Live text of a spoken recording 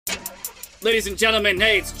Ladies and gentlemen,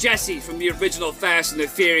 hey, it's Jesse from the original Fast and the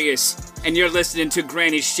Furious, and you're listening to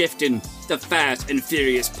Granny Shifting, the Fast and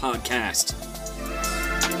Furious podcast.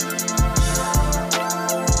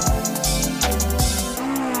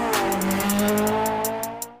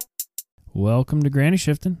 Welcome to Granny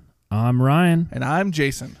Shifting. I'm Ryan. And I'm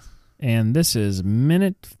Jason. And this is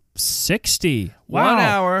minute 60. Wow. 1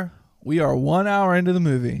 hour. We are 1 hour into the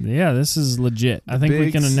movie. Yeah, this is legit. I think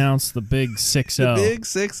we can announce the big 6-0. The big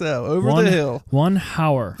 6-0 over the hill. 1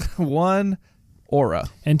 hour. 1 aura.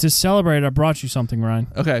 And to celebrate, I brought you something, Ryan.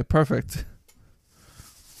 Okay, perfect.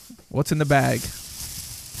 What's in the bag?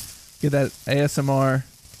 Get that ASMR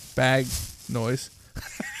bag noise.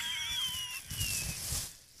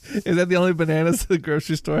 Is that the only bananas the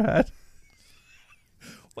grocery store had?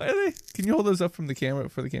 Why are they? Can you hold those up from the camera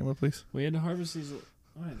for the camera, please? We had to harvest these.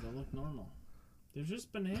 All right, they look normal. They're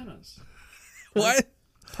just bananas. What?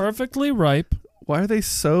 Perfectly ripe. Why are they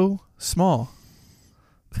so small?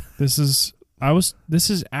 This is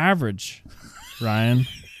average, Ryan.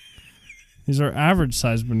 These are average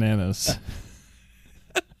sized bananas.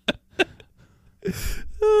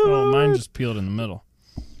 Oh, mine just peeled in the middle.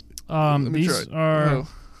 These are.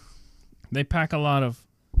 They pack a lot of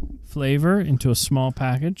flavor into a small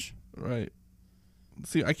package. Right.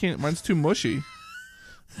 See, I can't. Mine's too mushy.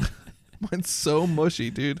 Mine's so mushy,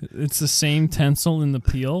 dude. It's the same tensile in the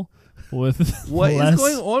peel with what less. is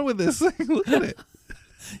going on with this thing? Look at it.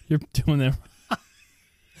 You're doing it.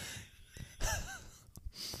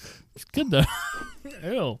 It's good though.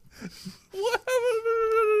 Ew. What?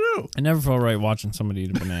 I never felt right watching somebody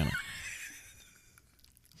eat a banana.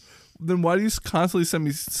 Then why do you constantly send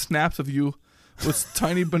me snaps of you with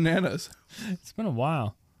tiny bananas? It's been a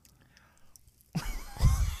while.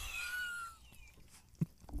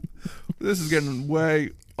 This is getting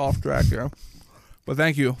way off track here. But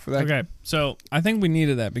thank you for that. Okay, so I think we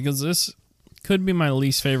needed that because this could be my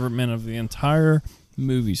least favorite minute of the entire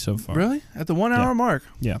movie so far. Really? At the 1 hour mark?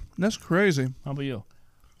 Yeah. That's crazy. How about you?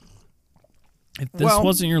 If this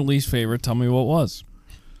wasn't your least favorite, tell me what was.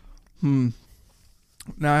 Now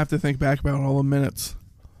I have to think back about all the minutes.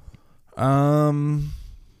 All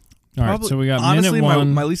right, so we got honestly, minute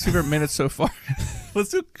one. My least favorite minutes so far. Let's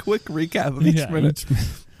do a quick recap of each minute.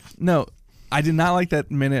 No, I did not like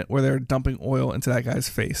that minute where they're dumping oil into that guy's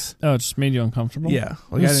face. Oh, it just made you uncomfortable? Yeah.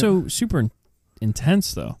 Like it was so super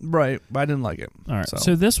intense, though. Right, but I didn't like it. All right,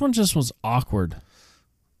 so this one just was awkward.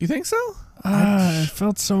 You think so? It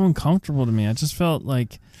felt so uncomfortable to me. I just felt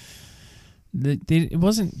like it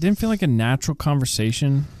didn't feel like a natural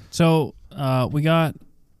conversation. So we got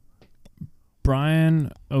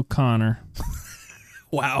Brian O'Connor.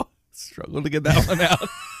 Wow, struggled to get that one out.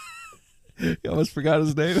 You almost forgot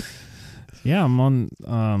his name. Yeah, I'm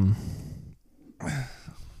on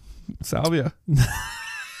Salvia.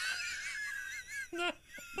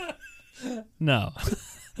 No.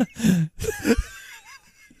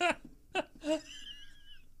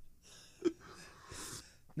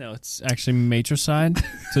 No, it's actually matricide.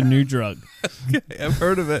 It's a new drug. Okay, I've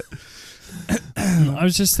heard of it. I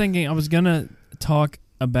was just thinking I was going to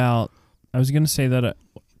say that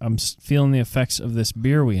I'm feeling the effects of this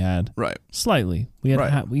beer we had. Right. Slightly. We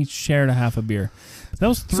had we shared a half a beer. But that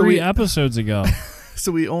was 3 episodes ago.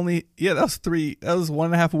 So that was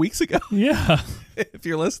 1.5 weeks ago. Yeah. If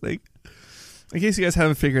you're listening. In case you guys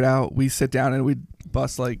haven't figured out, we sit down and we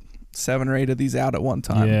bust like 7 or 8 of these out at one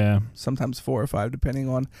time. Yeah. Sometimes 4 or 5, depending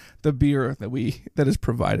on the beer that is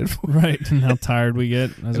provided for. Right. And how tired we get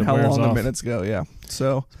as and it how wears long off. the minutes go, yeah.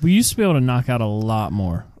 So we used to be able to knock out a lot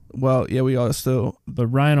more. Well, yeah, we all still. But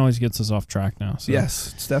Ryan always gets us off track now. So.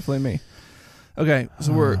 Yes, it's definitely me. Okay,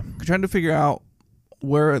 so we're trying to figure out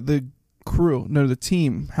where the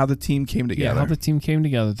team, how the team came together. Yeah, how the team came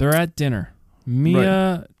together. They're at dinner.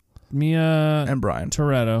 Mia and Brian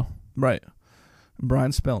Toretto. Right.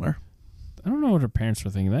 Brian Spellner. I don't know what her parents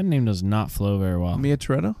were thinking. That name does not flow very well. Mia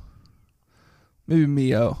Toretto? Maybe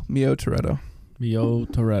Mio Toretto. Mio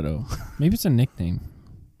Toretto. Maybe it's a nickname.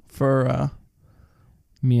 For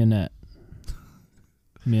Mianette.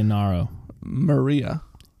 Mianaro. Maria.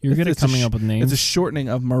 You're good at coming up with names. It's a shortening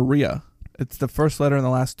of Maria. It's the first letter in the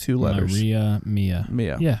last 2 letters. Mia.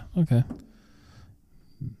 Yeah, okay.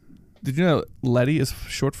 Did you know Letty is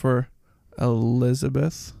short for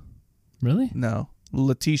Elizabeth? Really? No.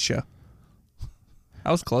 Letitia.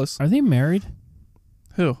 I was close. Are they married?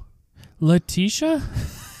 Who? Letitia?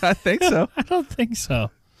 I think so. I don't think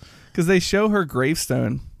so. Because they show her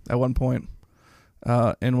gravestone at one point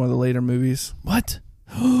in one of the later movies. What?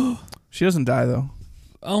 She doesn't die, though.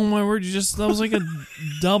 Oh, my word. That was like a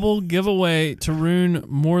double giveaway to ruin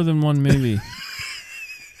more than one movie.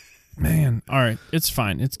 Man, all right, it's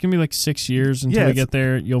fine. It's gonna be like 6 years until we get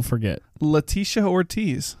there. You'll forget. Letitia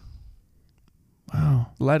Ortiz.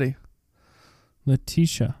 Wow, Letty.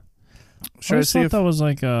 Letitia. Should I see if that was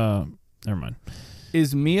like never mind.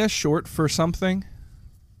 Is Mia short for something?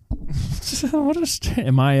 What is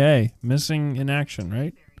MIA? Missing in action,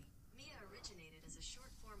 right? Mia originated as a short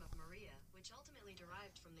form of Maria, which ultimately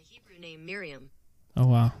derived from the Hebrew name Miriam. Oh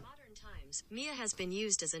wow. In modern times, Mia has been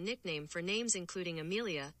used as a nickname for names including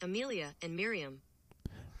Amelia, and Miriam.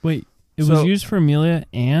 Wait, it was used for Amelia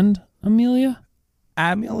and Amelia?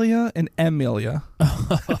 Amelia and Emilia.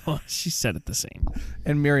 Oh, she said it the same.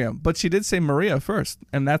 And Miriam. But she did say Maria first,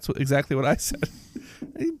 and that's exactly what I said.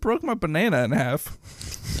 He broke my banana in half.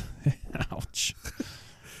 Ouch.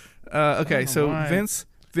 Okay, so why.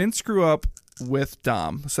 Vince grew up with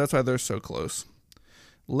Dom, so that's why they're so close.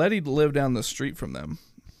 Letty lived down the street from them.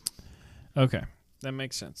 Okay, that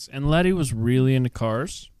makes sense. And Letty was really into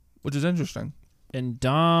cars. Which is interesting. And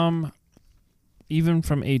Dom, even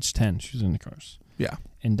from age 10, she was into cars. Yeah.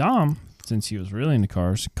 And Dom, since he was really into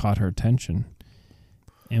cars, caught her attention.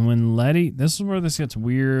 And when Letty, this is where this gets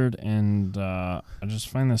weird, and I just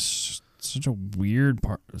find this such a weird,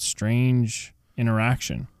 strange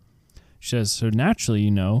interaction. She says, so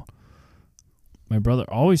naturally, my brother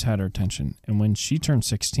always had her attention. And when she turned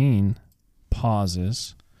 16,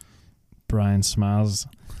 pauses, Brian smiles,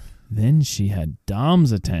 then she had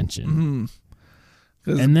Dom's attention.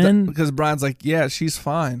 Mm-hmm. And then because Brian's like, yeah, she's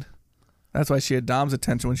fine. That's why she had Dom's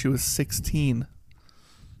attention when she was 16.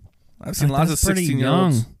 I've seen lots of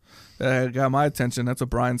 16-year-olds that got my attention. That's what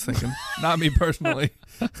Brian's thinking. Not me personally.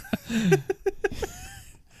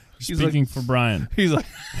 Speaking for Brian. He's like,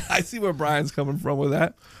 I see where Brian's coming from with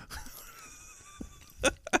that.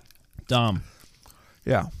 Dom.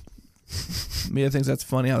 Yeah. Mia thinks that's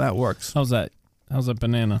funny how that works. How's that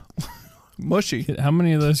banana? Mushy. How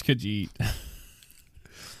many of those could you eat?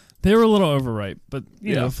 They were a little overripe, but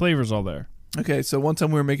the flavor's all there. Okay, so one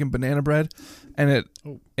time we were making banana bread, and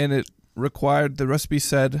it required, the recipe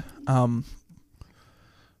said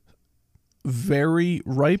very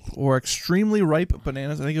ripe or extremely ripe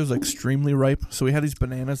bananas. I think it was extremely ripe. So we had these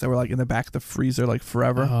bananas that were like in the back of the freezer like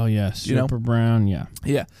forever. Oh yeah, super brown. Yeah.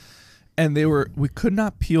 And we could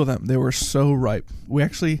not peel them. They were so ripe. We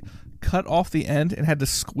actually cut off the end and had to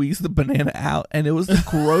squeeze the banana out, and it was the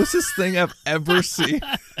grossest thing I've ever seen.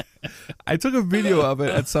 I took a video of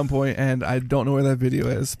it at some point, and I don't know where that video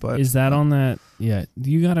is. But is that on that? Yeah,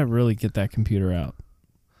 you got to really get that computer out.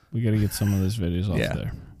 We got to get some of those videos off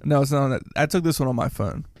there. No, it's not on that. I took this one on my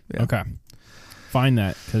phone. Yeah. Okay. Find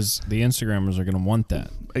that, because the Instagrammers are going to want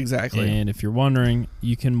that. Exactly. And if you're wondering,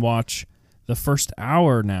 you can watch the first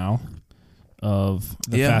hour now of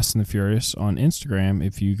the Fast and the Furious on Instagram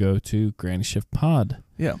if you go to Granny Shift Pod.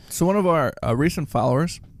 Yeah. So one of our recent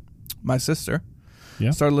followers, my sister,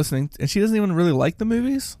 started listening, and she doesn't even really like the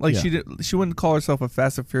movies. Like she wouldn't call herself a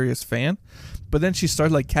Fast and Furious fan, but then she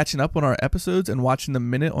started like catching up on our episodes and watching the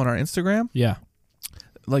minute on our Instagram. Yeah.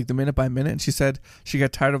 Like the minute by minute, and she said she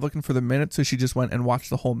got tired of looking for the minute, so she just went and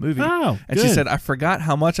watched the whole movie. Oh, and she said, I forgot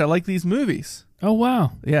how much I like these movies. Oh,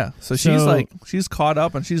 wow. Yeah. So she's caught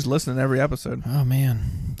up, and she's listening to every episode. Oh,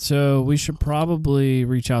 man. So we should probably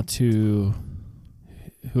reach out to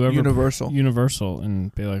whoever. Universal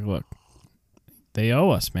and be like, look, they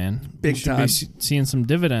owe us, man. Big time. Be seeing some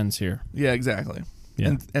dividends here. Yeah, exactly.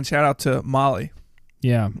 Yeah. And shout out to Molly.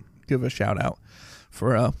 Yeah. Give a shout out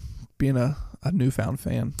for being a newfound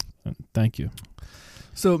fan. Thank you.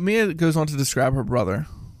 So Mia goes on to describe her brother.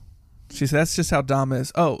 She said that's just how Dom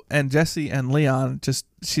is. Oh, and Jesse and Leon,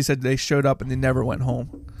 she said they showed up and they never went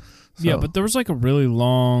home. So. Yeah, but there was like a really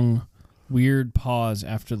long, weird pause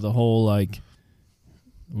after the whole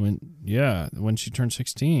when she turned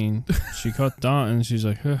 16, she caught Dom and she's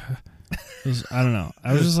like, I don't know.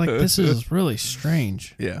 I was just like, this is really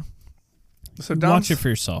strange. Yeah. So watch it for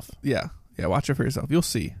yourself. Yeah. Yeah, watch it for yourself. You'll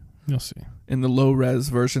see. You'll see. In the low-res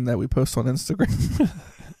version that we post on Instagram.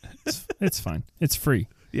 It's fine. It's free.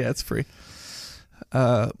 Yeah, it's free.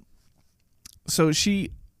 So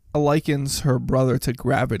she likens her brother to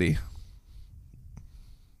gravity.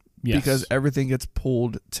 Yes. Because everything gets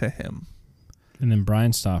pulled to him. And then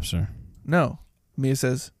Brian stops her. No. Mia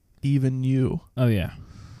says, even you. Oh, yeah.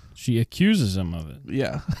 She accuses him of it.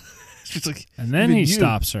 Yeah. She's like, and then he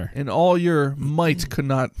stops her. And all your might could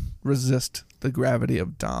not resist the gravity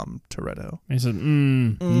of Dom Toretto. He said,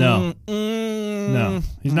 no. No.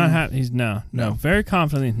 He's not he's no. Very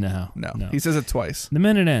confidently, no. He says it twice. The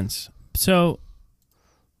minute ends. So,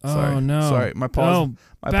 sorry. Oh, no. Sorry. My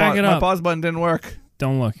pause button didn't work.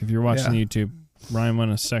 Don't look. If you're watching YouTube, Ryan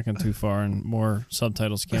went a second too far and more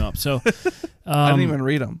subtitles came up. So I didn't even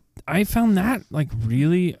read them. I found that like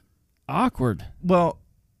really awkward. Well,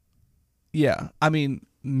 yeah. I mean,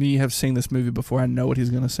 me have seen this movie before. I know what he's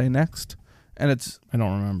going to say next. And I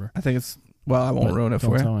don't remember. I think it's, well, I won't But ruin it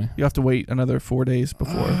don't for tell you. me. You have to wait another 4 days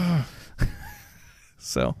before.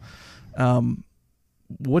 So,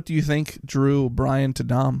 what do you think drew Brian to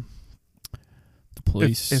Dom? The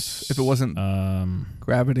police. If it wasn't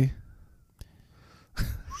gravity.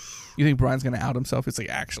 You think Brian's going to out himself? It's like,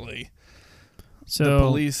 actually, so the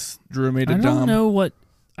police drew me to I Dom.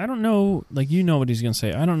 don't know, like, you know what he's going to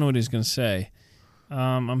say. I don't know what he's going to say.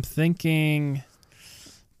 I'm thinking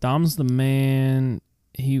Dom's the man.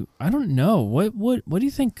 I don't know. What do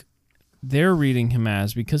you think they're reading him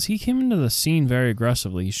as? Because he came into the scene very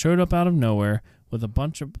aggressively. He showed up out of nowhere with a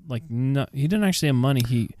bunch of, like, he didn't actually have money.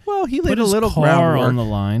 He He put laid a his little car groundwork on the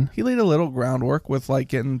line. He laid a little groundwork with, like,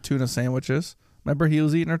 getting tuna sandwiches. Remember he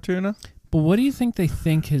was eating her tuna? But what do you think they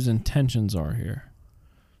think his intentions are here?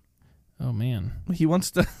 Oh, man. He wants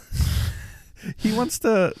to he wants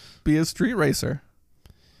to be a street racer.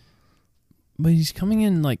 But he's coming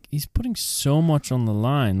in, like, he's putting so much on the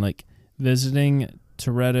line, like visiting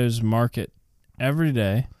Toretto's market every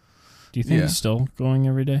day. Do you think Yeah. he's still going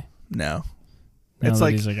every day? No. Now It's that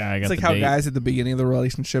like he's like, I got it's like the how date. guys at the beginning of the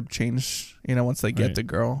relationship change, once they get Right. the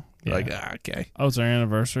girl. Yeah. Like, okay. Oh, it's our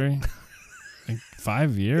anniversary? Like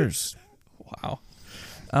 5 years. Wow.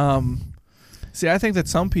 See, I think that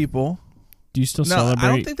some people Do you still No, celebrate? I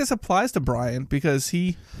don't think this applies to Brian because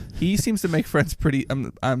he seems to make friends pretty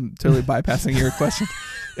I'm totally bypassing your question.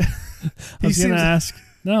 I was going to ask.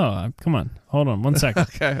 No, come on. Hold on 1 second.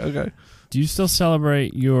 Okay. Do you still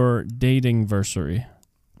celebrate your dating versary?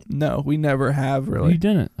 No, we never have really. You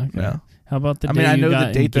didn't? Okay. No. How about the I day mean, I you know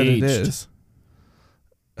got the date engaged? that it is.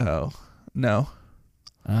 Oh, no.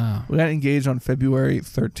 Ah, We got engaged on February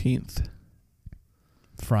 13th.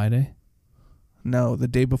 Friday? No, the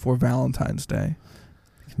day before Valentine's Day.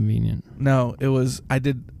 Convenient. No, it was I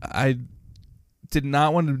did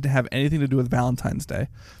not want to have anything to do with Valentine's Day.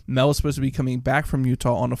 Mel was supposed to be coming back from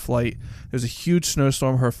Utah on a flight. There was a huge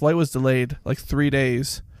snowstorm. Her flight was delayed like 3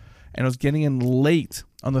 days, and it was getting in late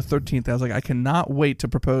on the 13th. I was like, I cannot wait to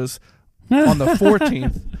propose on the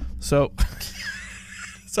 14th. So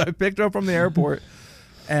I picked her up from the airport,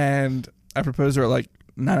 and I proposed her at like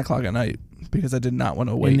 9 o'clock at night because I did not want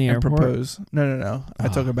to wait the and airport? propose. No. I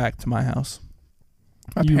took her back to my house.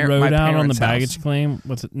 You my rode out on the parents' baggage house. claim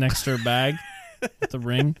with next to her bag with the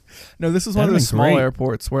ring? No, this is one of That'd the been small great.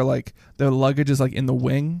 airports where like the luggage is like in the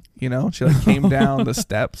wing, She like came down the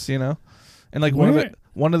steps, and like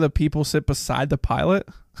one of the people sit beside the pilot.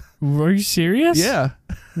 Were you serious? Yeah.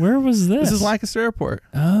 Where was this? This is Lancaster Airport.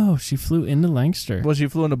 Oh, she flew into Lancaster. Well, she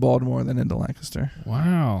flew into Baltimore and then into Lancaster.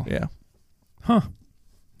 Wow. Yeah. Huh.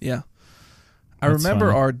 Yeah. I That's remember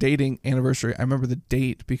funny. our dating anniversary. I remember the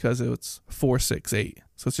date because it's 4/6/8.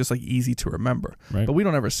 So it's just like easy to remember. Right. But we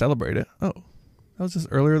don't ever celebrate it. Oh. That was just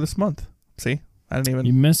earlier this month. See? I didn't even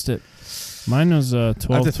You missed it. Mine was 12,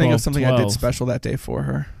 I have to think 12, of something 12. I did special that day for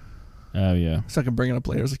her. Oh, yeah. So I can bring it up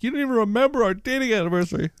later. I was like, you didn't even remember our dating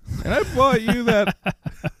anniversary. And I bought you that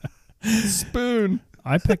spoon.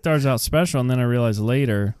 I picked ours out special, and then I realized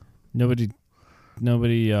later nobody.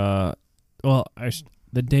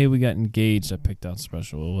 The day we got engaged, I picked out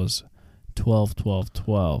special. It was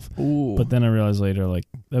 12/12/12. Ooh. But then I realized later, like,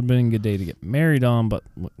 that'd been a good day to get married on. But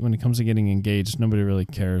when it comes to getting engaged, nobody really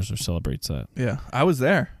cares or celebrates that. Yeah, I was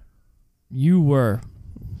there. You were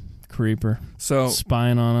creeper So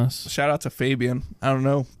spying on us. shout out to Fabian. I don't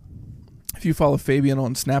know if you follow Fabian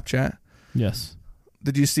on Snapchat. Yes.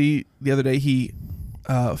 Did you see the other day he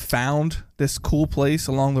found this cool place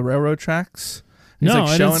along the railroad tracks? He's No,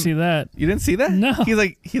 like I didn't see that. You didn't see that? No. He's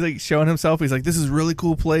like showing himself. He's like, this is a really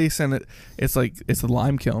cool place, and it's the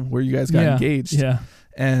lime kiln where you guys got engaged. Yeah.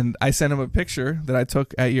 And I sent him a picture that I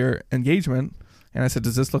took at your engagement, and I said,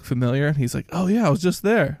 does this look familiar? And he's like, oh yeah, I was just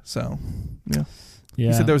there. So yeah. Yeah.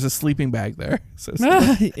 He said there was a sleeping bag there. So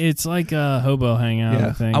It's like a hobo hangout. yeah.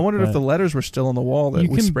 I think. I wondered if but the letters were still on the wall that you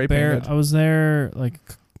we can spray painted. I was there like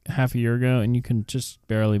half a year ago, and you can just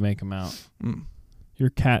barely make them out. Mm. Your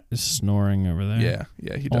cat is snoring over there.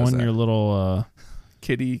 Yeah, he does on that. your little.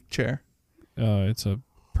 Kitty chair. It's a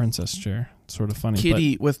princess chair. It's sort of funny.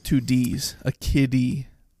 Kitty with 2 D's. A kiddie,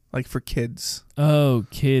 like for kids. Oh,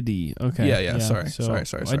 kitty. Okay. Yeah, sorry.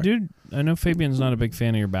 I know Fabian's not a big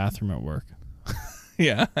fan of your bathroom at work.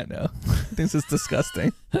 Yeah, I know. He thinks it's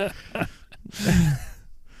disgusting.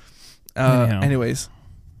 Anyhow. Anyways,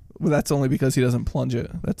 well, that's only because he doesn't plunge it.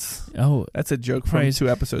 That's a joke from Christ. 2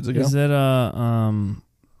 episodes ago. Is that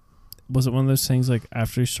Was it one of those things like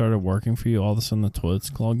after he started working for you, all of a sudden the toilet's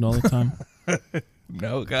clogged all the time?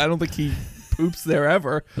 No, I don't think he poops there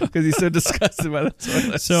ever because he's so disgusted by the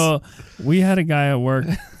toilet. So we had a guy at work.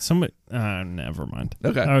 Somebody, never mind.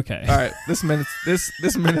 Okay. All right. This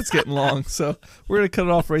minute's getting long, so we're gonna cut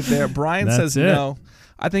it off right there. Brian says no.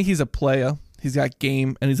 I think he's a playa. He's got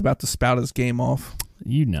game, and he's about to spout his game off.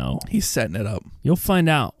 You know, he's setting it up. You'll find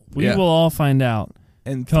out. We will all find out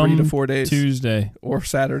in 3 to 4 days, Tuesday or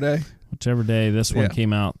Saturday, whichever day this one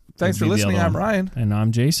came out. Thanks for listening. I'm Ryan, and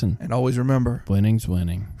I'm Jason. And always remember, winning's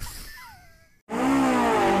winning.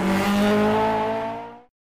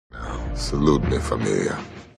 Salute me, familia.